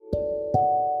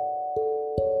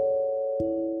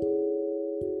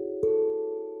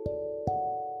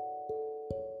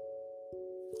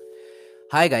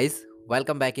Hi guys,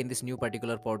 welcome back in this new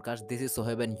particular podcast. This is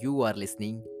Soheb and you are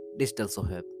listening Digital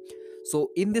Soheb. So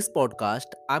in this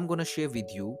podcast, I'm going to share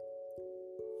with you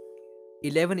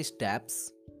 11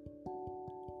 steps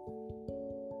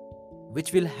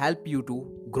which will help you to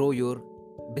grow your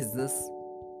business,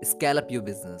 scale up your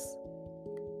business.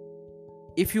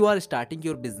 If you are starting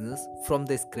your business from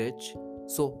the scratch,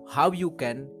 so how you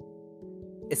can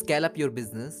scale up your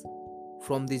business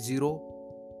from the zero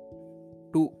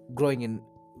to growing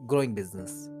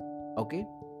business. Okay?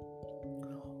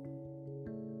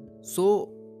 So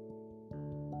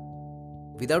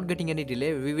without getting any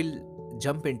delay, we will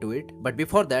jump into it. But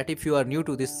before that, if you are new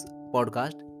to this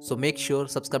podcast, so make sure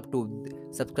subscribe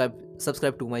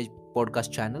to my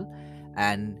podcast channel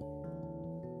and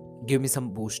give me some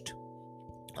boost.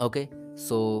 Okay,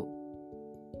 so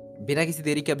बिना किसी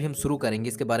देरी के अभी हम शुरू करेंगे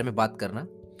इसके बारे में बात करना.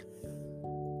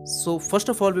 So first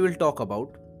of all we will talk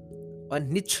about a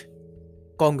niche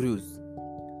कॉन्ग्रूज.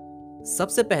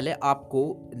 सबसे पहले आपको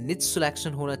निच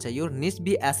सिलेक्शन होना चाहिए. और निच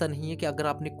भी ऐसा नहीं है कि अगर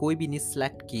आपने कोई भी निच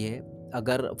सेलेक्ट की है,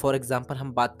 अगर फॉर एग्जांपल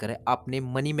हम बात करें, आपने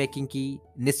मनी मेकिंग की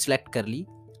निच सेलेक्ट कर ली,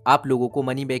 आप लोगों को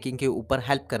मनी मेकिंग के ऊपर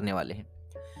हेल्प करने वाले हैं.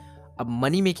 अब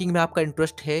मनी मेकिंग में आपका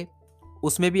इंटरेस्ट है,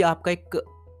 उसमें भी आपका एक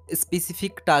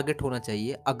स्पेसिफिक टारगेट होना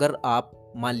चाहिए. अगर आप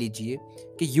मान लीजिए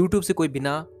कि यूट्यूब से कोई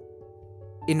बिना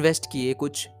इन्वेस्ट किए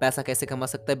कुछ पैसा कैसे कमा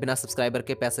सकता है, बिना सब्सक्राइबर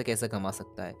के पैसा कैसे कमा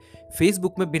सकता है,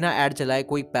 फेसबुक में बिना ऐड चलाए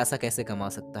कोई पैसा कैसे कमा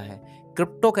सकता है,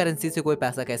 क्रिप्टो करेंसी से कोई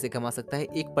पैसा कैसे कमा सकता है,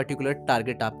 एक पर्टिकुलर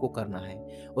टारगेट आपको करना है.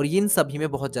 और इन सभी में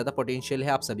बहुत ज़्यादा पोटेंशियल है,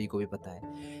 आप सभी को भी पता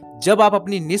है. जब आप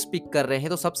अपनी निश पिक कर रहे हैं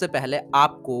तो सबसे पहले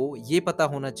आपको ये पता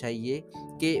होना चाहिए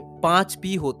कि 5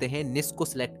 P होते हैं निश को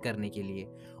सिलेक्ट करने के लिए.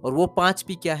 और वो 5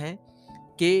 P क्या है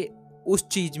कि उस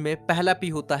चीज में पहला पी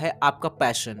होता है आपका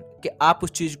पैशन, कि आप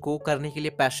उस चीज को करने के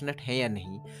लिए पैशनेट हैं या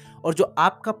नहीं, और जो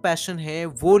आपका पैशन है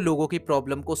वो लोगों की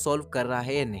प्रॉब्लम को सॉल्व कर रहा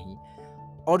है या नहीं.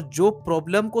 और जो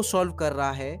प्रॉब्लम को सॉल्व कर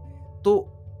रहा है तो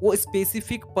वो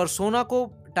स्पेसिफिक पर्सोना को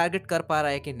टारगेट कर पा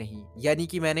रहा है कि नहीं. यानी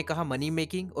कि मैंने कहा मनी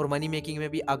मेकिंग, और मनी मेकिंग में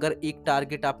भी अगर एक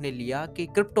टारगेट आपने लिया कि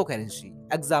क्रिप्टो करेंसी,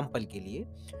 एग्जाम्पल के लिए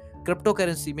क्रिप्टो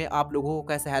करेंसी में आप लोगों को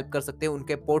कैसे हेल्प कर सकते हैं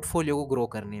उनके पोर्टफोलियो को ग्रो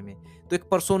करने में, तो एक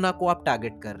पर्सोना को आप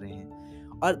टारगेट कर रहे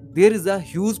हैं. और there is a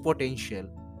huge potential.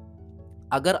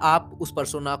 अगर आप उस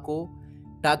पर्सोना को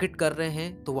टारगेट कर रहे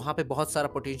हैं तो वहां पे बहुत सारा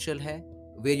पोटेंशियल है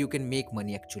where you can make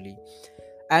money actually.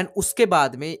 And उसके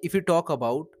बाद में if you talk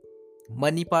about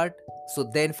money part, so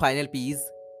then final P is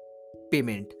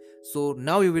payment. So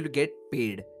now you will get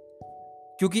paid.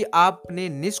 क्योंकि आपने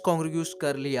निश कॉन्ग्रीग्यूट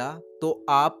कर लिया तो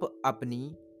आप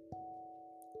अपनी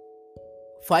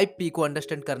 5 P को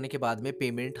अंडरस्टैंड करने के बाद में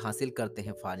पेमेंट हासिल करते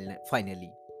हैं फाइनली.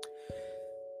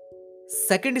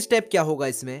 सेकंड स्टेप क्या होगा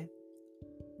इसमें?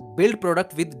 Build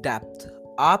product with depth.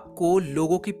 आपको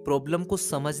लोगों की प्रॉब्लम को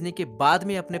समझने के बाद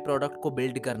में अपने प्रोडक्ट को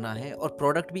बिल्ड करना है, और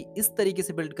प्रोडक्ट भी इस तरीके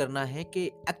से बिल्ड करना है कि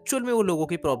एक्चुअल में वो लोगों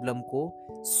की प्रॉब्लम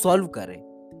को सॉल्व करे.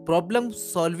 प्रॉब्लम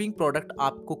सॉल्विंग प्रोडक्ट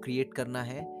आपको क्रिएट करना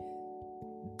है.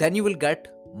 Then you will get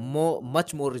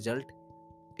much more result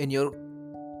in your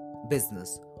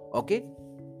business. Okay,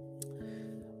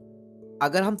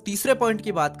 अगर हम तीसरे पॉइंट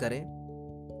की बात करें,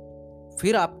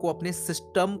 फिर आपको अपने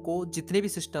सिस्टम को, जितने भी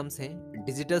सिस्टम्स हैं,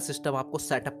 डिजिटल सिस्टम आपको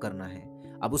सेटअप करना है.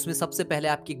 अब उसमें सबसे पहले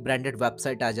आपकी एक ब्रांडेड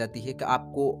वेबसाइट आ जाती है कि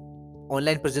आपको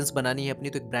ऑनलाइन प्रेजेंस बनानी है अपनी,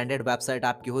 तो एक ब्रांडेड वेबसाइट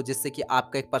आपकी हो जिससे कि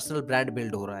आपका एक पर्सनल ब्रांड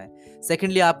बिल्ड हो रहा है.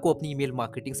 सेकेंडली आपको अपनी ईमेल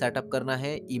मार्केटिंग सेटअप करना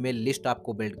है, ईमेल लिस्ट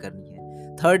आपको बिल्ड करनी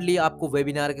है. थर्डली आपको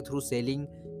वेबिनार के थ्रू सेलिंग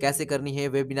कैसे करनी है,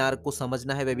 वेबिनार को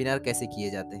समझना है, वेबिनार कैसे किए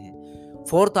जाते हैं.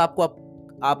 फोर्थ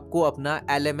आपको अपना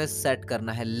LMS सेट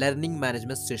करना है, learning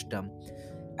management system.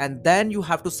 And then you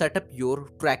have to set up your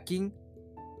trekking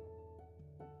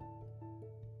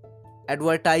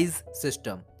advertise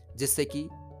system, जिससे कि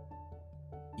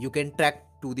you can track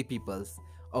to the peoples.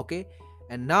 Okay,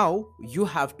 and now you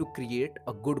have to create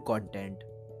a good content.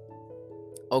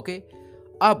 Okay,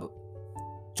 अब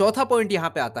चौथा point यहां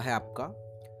पे आता है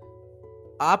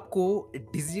आपको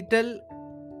digital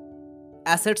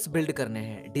assets build करने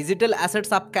हैं. डिजिटल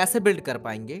एसेट्स आप कैसे बिल्ड कर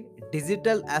पाएंगे?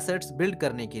 डिजिटल एसेट्स बिल्ड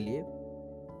करने के लिए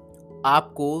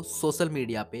आपको सोशल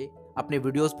मीडिया पे अपने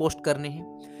वीडियोस पोस्ट करने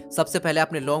हैं. सबसे पहले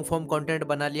आपने लॉन्ग फॉर्म कंटेंट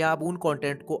बना लिया, अब उन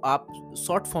कंटेंट को आप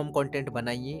शॉर्ट फॉर्म कंटेंट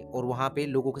बनाइए और वहां पे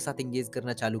लोगों के साथ एंगेज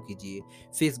करना चालू कीजिए.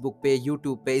 फेसबुक पे,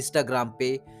 यूट्यूब पे, इंस्टाग्राम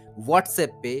पे,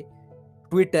 व्हाट्सएप पे,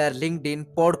 ट्विटर, लिंक्डइन,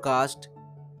 पॉडकास्ट,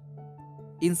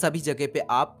 इन सभी जगह पे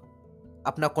आप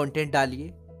अपना कंटेंट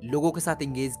डालिए, लोगों के साथ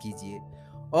एंगेज कीजिए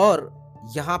और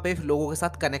यहाँ पे लोगों के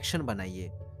साथ कनेक्शन बनाइए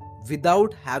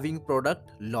विदाउट हैविंग प्रोडक्ट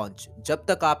लॉन्च. जब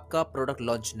तक आपका प्रोडक्ट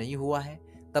लॉन्च नहीं हुआ है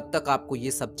तब तक आपको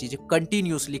ये सब चीज़ें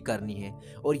कंटिन्यूअसली करनी है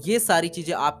और ये सारी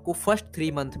चीज़ें आपको फर्स्ट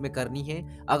 3 मंथ में करनी है।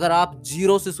 अगर आप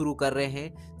ज़ीरो से शुरू कर रहे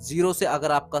हैं, ज़ीरो से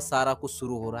अगर आपका सारा कुछ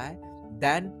शुरू हो रहा है,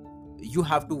 then you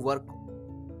have to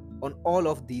work on all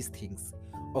of these things.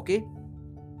 Okay,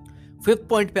 fifth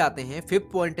point पे आते हैं। फिफ्थ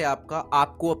पॉइंट है आपका,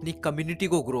 आपको अपनी कम्युनिटी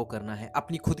को ग्रो करना है,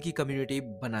 अपनी खुद की कम्युनिटी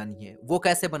बनानी है। वो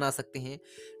कैसे बना सकते हैं?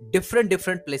 डिफरेंट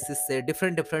डिफरेंट प्लेसेस से,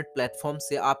 डिफरेंट डिफरेंट प्लेटफॉर्म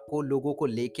से आपको लोगों को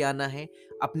लेके आना है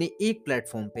अपने एक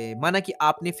प्लेटफॉर्म पे। माना कि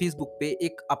आपने फेसबुक पे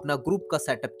एक अपना ग्रुप का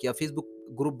सेटअप किया, फेसबुक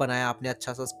ग्रुप बनाया आपने,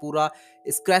 अच्छा सा पूरा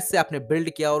स्क्रैच से आपने बिल्ड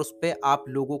किया और उस पे आप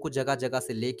लोगों को जगह जगह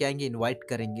से लेके आएंगे, इनवाइट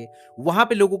करेंगे। वहां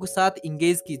पे लोगों के साथ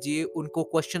इंगेज कीजिए, उनको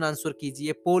क्वेश्चन आंसर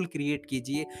कीजिए, पोल क्रिएट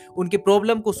कीजिए, उनके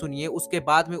प्रॉब्लम को सुनिए, उसके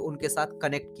बाद में उनके साथ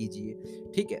कनेक्ट कीजिए।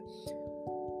 ठीक है,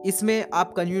 इसमें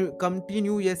आप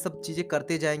कंटिन्यू ये सब चीज़ें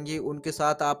करते जाएंगे, उनके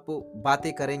साथ आप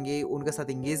बातें करेंगे, उनके साथ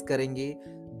इंगेज करेंगे।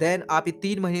 देन आप ये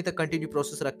 3 महीने तक कंटिन्यू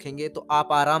प्रोसेस रखेंगे तो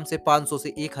आप आराम से 500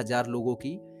 से 1000 लोगों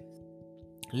की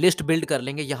लिस्ट बिल्ड कर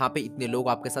लेंगे। यहाँ पे इतने लोग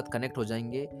आपके साथ कनेक्ट हो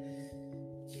जाएंगे।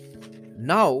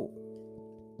 Now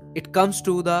it comes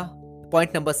to the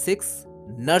point number 6,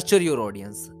 nurture your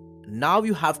audience. Now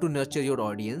you have to nurture your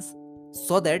audience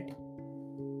so that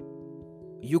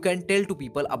you can tell to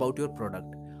people about your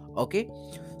product. Okay,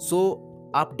 so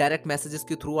आप डायरेक्ट मैसेजेस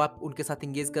के through आप उनके साथ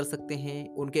engage कर सकते हैं।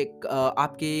 उनके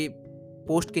आपके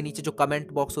पोस्ट के नीचे जो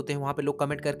कमेंट बॉक्स होते हैं वहां पे लोग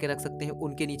कमेंट करके रख सकते हैं,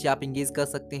 उनके नीचे आप इंगेज कर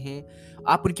सकते हैं।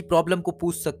 आप उनकी प्रॉब्लम को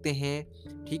पूछ सकते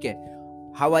हैं। ठीक है,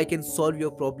 how I can solve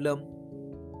your problem,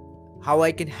 how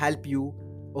I can help you.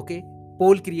 Okay,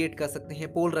 pole create कर सकते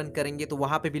हैं, पोल रन करेंगे तो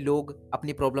वहां पे भी लोग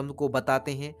अपनी प्रॉब्लम को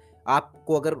बताते हैं।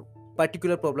 आपको अगर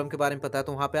पर्टिकुलर प्रॉब्लम के बारे में पता है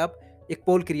तो वहां पे आप एक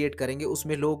पोल क्रिएट करेंगे,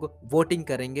 उसमें लोग वोटिंग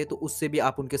करेंगे तो उससे भी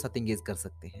आप उनके साथ एंगेज कर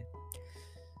सकते हैं।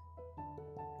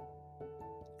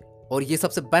 और ये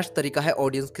सबसे बेस्ट तरीका है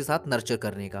ऑडियंस के साथ नर्चर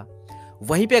करने का।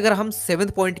 वहीं पे अगर हम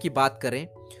 7th पॉइंट की बात करें,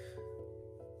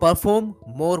 perform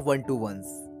more one two once.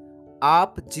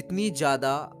 आप जितनी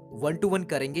ज्यादा 1-to-1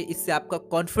 करेंगे, इससे आपका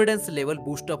कॉन्फिडेंस लेवल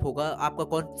बूस्टअप होगा, आपका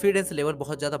कॉन्फिडेंस लेवल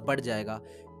बहुत ज़्यादा बढ़ जाएगा।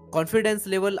 कॉन्फिडेंस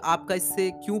लेवल आपका इससे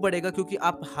क्यों बढ़ेगा? क्योंकि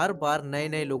आप हर बार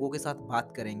नए-नए लोगों के साथ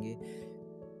बात करेंगे।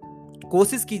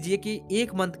 कोशिश कीजिए कि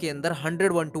 1 मंथ के अंदर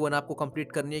 100 1-to-1 आपको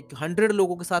कंप्लीट करनी है। 100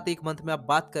 लोगों के साथ 1 मंथ में आप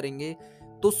बात करेंगे,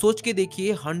 तो सोच के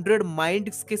देखिए 100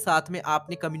 माइंड्स के साथ में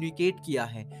आपने कम्युनिकेट किया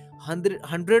है।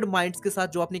 100 माइंड्स के साथ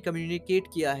जो आपने कम्युनिकेट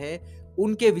किया है,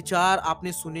 उनके विचार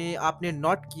आपने सुने, आपने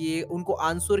नोट किए, उनको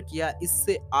आंसर किया,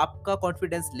 इससे आपका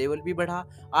कॉन्फिडेंस लेवल भी बढ़ा,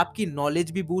 आपकी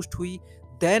नॉलेज भी बूस्ट हुई।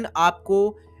 देन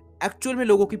आपको एक्चुअल में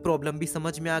लोगों की प्रॉब्लम भी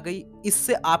समझ में आ गई।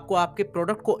 इससे आपको आपके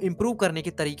प्रोडक्ट को इम्प्रूव करने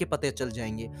के तरीके पता चल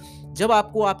जाएंगे। जब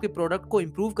आपको आपके प्रोडक्ट को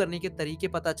इम्प्रूव करने के तरीके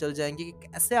पता चल जाएंगे कि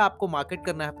कैसे आपको मार्केट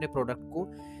करना है अपने प्रोडक्ट को,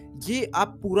 ये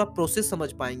आप पूरा प्रोसेस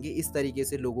समझ पाएंगे। इस तरीके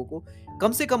से लोगों को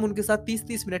कम से कम उनके साथ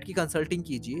 30-30 मिनट की कंसल्टिंग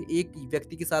कीजिए। एक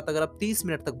व्यक्ति के साथ अगर आप 30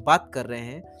 मिनट तक बात कर रहे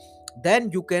हैं,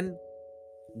 then you can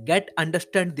get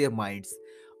understand their minds.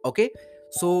 Okay,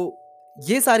 so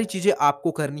ये सारी चीजें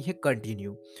आपको करनी है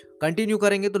कंटिन्यू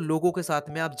करेंगे तो लोगों के साथ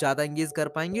में आप ज्यादा एंगेज कर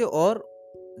पाएंगे और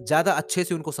ज्यादा अच्छे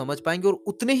से उनको समझ पाएंगे, और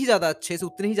उतने ही ज्यादा अच्छे से,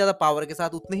 उतने ही ज्यादा पावर के साथ,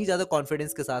 उतने ही ज्यादा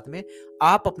कॉन्फिडेंस के साथ में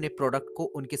आप अपने प्रोडक्ट को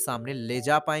उनके सामने ले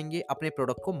जा पाएंगे, अपने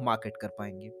प्रोडक्ट को मार्केट कर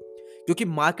पाएंगे। क्योंकि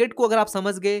मार्केट को अगर आप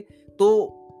समझ गए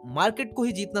तो मार्केट को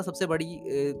ही जीतना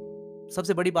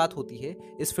सबसे बड़ी बात होती है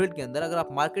इस फील्ड के अंदर। अगर आप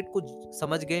मार्केट को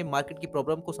समझ गए, मार्केट की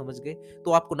प्रॉब्लम को समझ गए,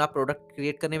 तो आपको ना प्रोडक्ट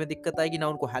क्रिएट करने में दिक्कत आएगी, ना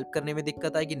उनको हेल्प करने में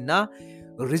दिक्कत आएगी, ना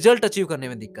रिजल्ट अचीव करने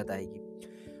में दिक्कत आएगी।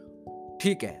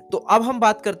 ठीक है, तो अब हम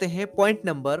बात करते हैं पॉइंट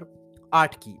नंबर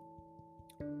 8 की,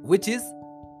 which is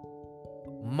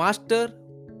master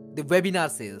the webinar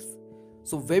sales.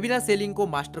 So webinar selling को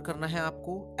मास्टर करना है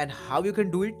आपको, and how you can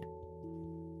do it.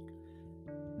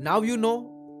 Now you know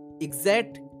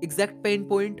exact pain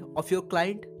point of your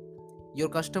client,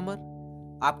 your customer.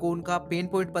 आपको उनका पेन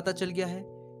पॉइंट पता चल गया है।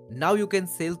 Now you can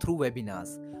sell through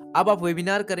webinars. अब आप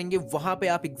वेबिनार करेंगे, वहां पे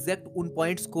आप एग्जैक्ट उन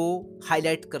पॉइंट्स को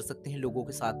हाईलाइट कर सकते हैं लोगों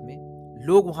के साथ में।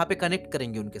 लोग वहां पे कनेक्ट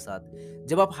करेंगे उनके साथ।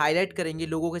 जब आप हाईलाइट करेंगे,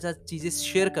 लोगों के साथ चीजें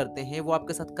शेयर करते हैं, वो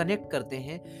आपके साथ कनेक्ट करते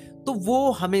हैं, तो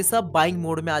वो हमेशा बाइंग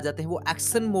मोड में आ जाते हैं, वो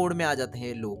एक्शन मोड में आ जाते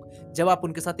हैं लोग। जब आप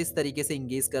उनके साथ इस तरीके से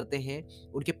इंगेज करते हैं,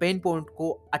 उनके पेन पॉइंट को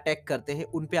अटैक करते हैं,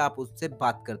 उन पे आप उससे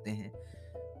बात करते हैं,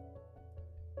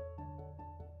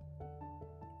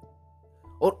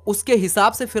 और उसके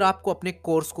हिसाब से फिर आपको अपने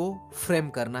कोर्स को फ्रेम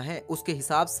करना है। उसके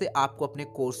हिसाब से आपको अपने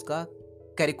कोर्स का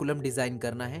करिकुलम डिजाइन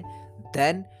करना है।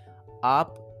 देन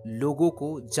आप लोगों को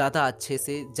ज्यादा अच्छे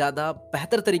से, ज्यादा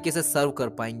बेहतर तरीके से सर्व कर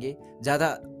पाएंगे, ज्यादा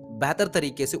बेहतर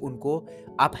तरीके से उनको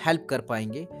आप हेल्प कर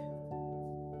पाएंगे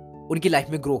उनकी लाइफ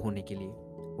में ग्रो होने के लिए।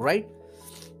 राइट,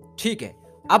 ठीक है,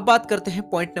 अब बात करते हैं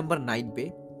पॉइंट नंबर 9 पे,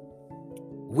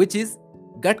 which is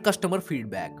get customer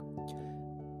feedback.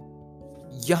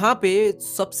 यहाँ पे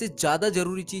सबसे ज्यादा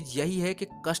जरूरी चीज यही है कि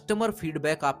कस्टमर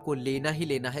फीडबैक आपको लेना ही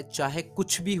लेना है, चाहे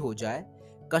कुछ भी हो जाए।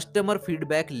 कस्टमर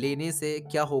फीडबैक लेने से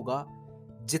क्या होगा,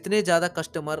 जितने ज्यादा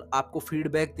कस्टमर आपको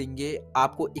फीडबैक देंगे,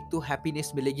 आपको एक तो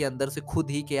हैप्पीनेस मिलेगी अंदर से खुद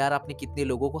ही कि यार आपने कितने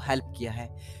लोगों को हेल्प किया है।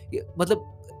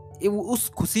 मतलब उस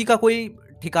खुशी का कोई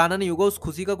ठिकाना नहीं होगा, उस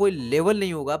खुशी का कोई लेवल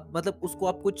नहीं होगा। मतलब उसको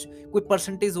आप कुछ कोई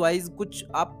परसेंटेज वाइज कुछ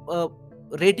आप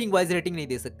रेटिंग वाइज रेटिंग नहीं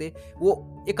दे सकते।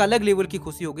 वो एक अलग लेवल की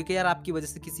खुशी होगी कि यार आपकी वजह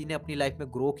से किसी ने अपनी लाइफ में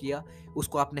ग्रो किया,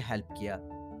 उसको आपने हेल्प किया।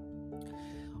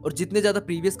 और जितने ज्यादा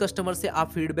प्रीवियस कस्टमर से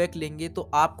आप फीडबैक लेंगे तो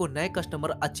आपको नए कस्टमर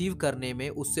अचीव करने में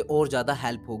उससे और ज्यादा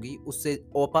हेल्प होगी।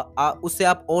 उससे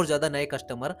आप और ज्यादा नए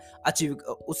कस्टमर अचीव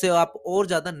उससे आप और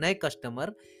ज्यादा नए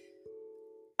कस्टमर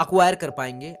अक्वायर कर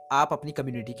पाएंगे आप अपनी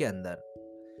कम्युनिटी के अंदर।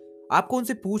 आपको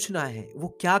उनसे पूछना है वो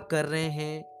क्या कर रहे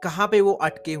हैं, कहाँ पे वो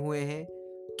अटके हुए हैं,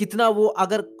 कितना वो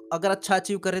अगर अगर अच्छा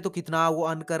अचीव कर रहे हैं तो कितना वो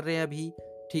अर्न कर रहे हैं अभी,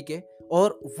 ठीक है।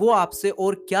 और वो आपसे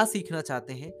और क्या सीखना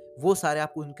चाहते हैं, वो सारे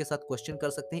आप उनके साथ क्वेश्चन कर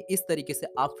सकते हैं। इस तरीके से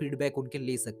आप फीडबैक उनके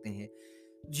ले सकते हैं।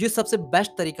 ये सबसे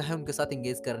बेस्ट तरीका है उनके साथ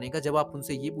एंगेज करने का। जब आप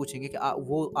उनसे ये पूछेंगे कि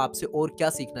वो आपसे और क्या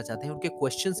सीखना चाहते हैं, उनके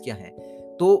क्वेश्चंस क्या हैं,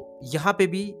 तो यहाँ पे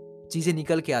भी चीजें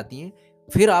निकल के आती हैं।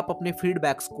 फिर आप अपने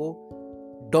फीडबैक्स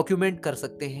को डॉक्यूमेंट कर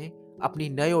सकते हैं अपनी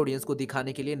नए ऑडियंस को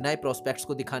दिखाने के लिए, नए प्रोस्पेक्ट्स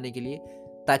को दिखाने के लिए,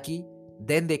 ताकि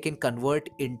then they can convert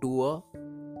into a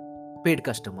paid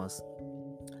customers.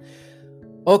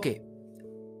 Okay,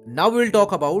 now we will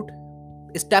talk about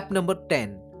step number 10।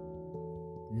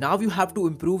 Now you have to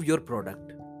improve your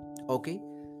product. Okay,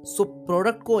 so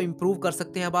product को इंप्रूव कर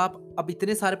सकते हैं। अब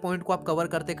इतने सारे पॉइंट को आप कवर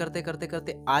करते करते करते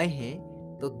करते आए हैं,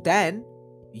 तो then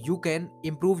you can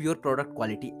improve your product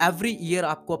quality. Every year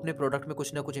आपको अपने प्रोडक्ट में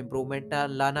कुछ ना कुछ इंप्रूवमेंट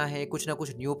लाना है, कुछ ना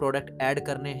कुछ न्यू प्रोडक्ट ऐड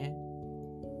करने हैं,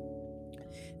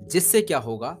 जिससे क्या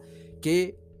होगा कि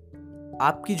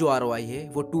आपकी जो आरओआई है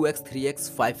वो 2x 3x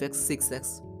 5x 6x,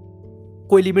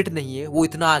 कोई लिमिट नहीं है, वो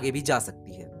इतना आगे भी जा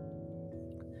सकती है।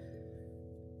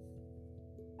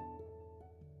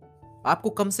 आपको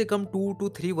कम से कम 2 to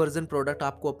 3 वर्जन प्रोडक्ट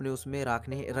आपको अपने उसमें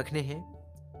रखने हैं।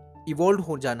 इवॉल्व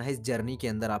हो जाना है इस जर्नी के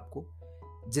अंदर आपको,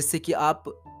 जिससे कि आप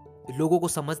लोगों को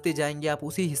समझते जाएंगे, आप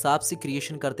उसी हिसाब से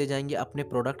क्रिएशन करते जाएंगे अपने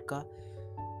प्रोडक्ट का,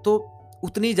 तो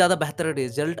उतनी ज्यादा बेहतर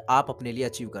रिजल्ट आप अपने लिए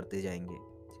अचीव करते जाएंगे।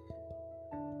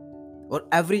 और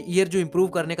एवरी ईयर जो इंप्रूव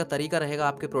करने का तरीका रहेगा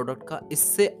आपके प्रोडक्ट का,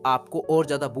 इससे आपको और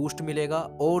ज्यादा बूस्ट मिलेगा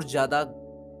और ज्यादा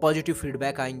पॉजिटिव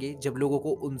फीडबैक आएंगे जब लोगों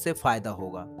को उनसे फायदा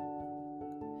होगा।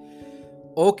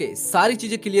 ओके, सारी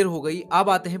चीजें क्लियर हो गई। अब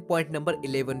आते हैं पॉइंट नंबर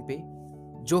 11 पे,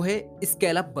 जो है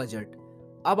स्केल अप बजट।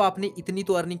 अब आपने इतनी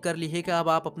तो अर्निंग कर ली है कि अब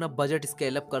आप अपना बजट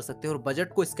स्केल अप कर सकते हैं। और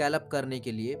बजट को स्केल अप करने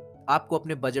के लिए आपको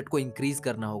अपने बजट को इंक्रीज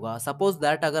करना होगा। सपोज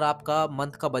दैट अगर आपका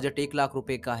मंथ का बजट 1 लाख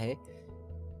रुपए का है,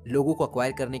 लोगों को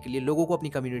अक्वायर करने के लिए, लोगों को अपनी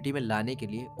कम्युनिटी में लाने के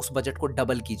लिए, उस बजट को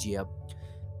डबल कीजिए।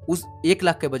 अब उस 1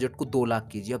 लाख के बजट को 2 लाख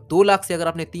कीजिए। अब 2 लाख से अगर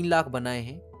आपने 3 लाख बनाए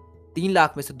हैं, 3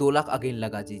 लाख में से 2 लाख अगेन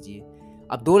लगा दीजिए।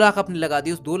 अब 2 लाख आपने लगा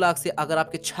दिए, उस 2 लाख से अगर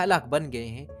आपके 6 लाख बन गए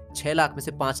हैं, 6 लाख में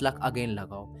से 5 लाख अगेन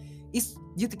लगाओ।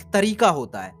 ये तरीका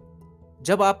होता है।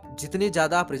 जब आप जितने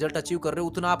ज्यादा आप रिजल्ट अचीव कर रहे हो,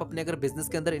 उतना आप अपने अगर बिजनेस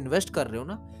के अंदर इन्वेस्ट कर रहे हो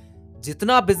ना,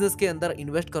 जितना आप बिजनेस के अंदर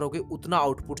इन्वेस्ट करोगे उतना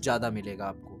आउटपुट ज्यादा मिलेगा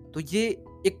आपको। तो ये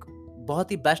एक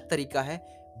बहुत ही बेस्ट तरीका है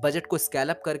बजट को स्केल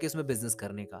अप करके इसमें बिजनेस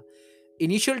करने का।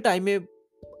 इनिशियल टाइम में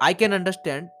आई कैन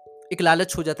अंडरस्टैंड, एक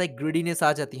लालच हो जाता है, ग्रीडीनेस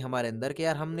आ जाती है हमारे अंदर कि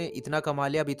यार हमने इतना कमा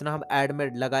लिया, अब इतना हम ऐड में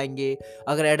लगाएंगे,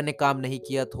 अगर ऐड ने काम नहीं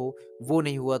किया तो, वो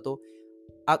नहीं हुआ तो।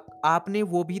 आपने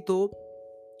वो भी तो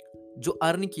जो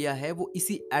अर्न किया है वो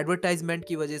इसी एडवर्टाइजमेंट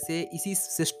की वजह से, इसी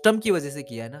सिस्टम की वजह से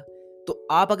किया है ना। तो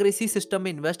आप अगर इसी सिस्टम में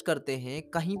इन्वेस्ट करते हैं,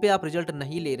 कहीं पे आप रिजल्ट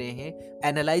नहीं ले रहे हैं,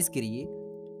 एनालाइज करिए,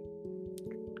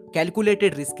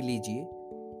 कैलकुलेटेड रिस्क लीजिए,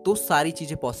 तो सारी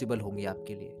चीजें पॉसिबल होंगी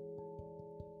आपके लिए।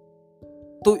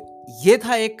 तो ये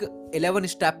था एक 11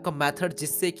 स्टेप का मेथड,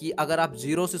 जिससे कि अगर आप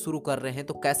जीरो से शुरू कर रहे हैं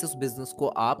तो कैसे उस बिजनेस को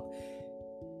आप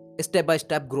स्टेप बाय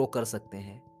स्टेप ग्रो कर सकते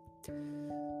हैं।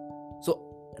 सो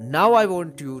now I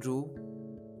want you to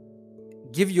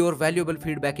give your valuable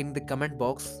feedback in the comment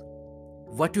box,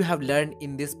 what you have learned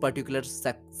in this particular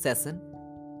session,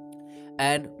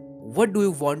 and what do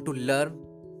you want to learn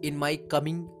in my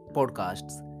coming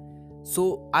podcasts. So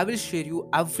I will share you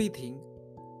everything,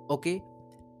 okay?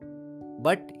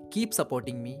 But keep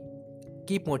supporting me,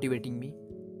 keep motivating me,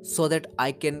 so that I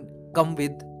can come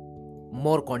with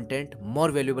more content, more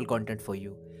valuable content for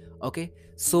you. Okay,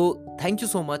 so thank you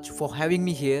so much for having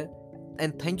me here,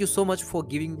 and thank you so much for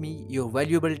giving me your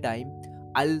valuable time.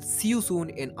 I'll see you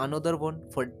soon in another one.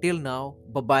 For till now,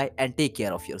 bye bye and take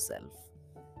care of yourself.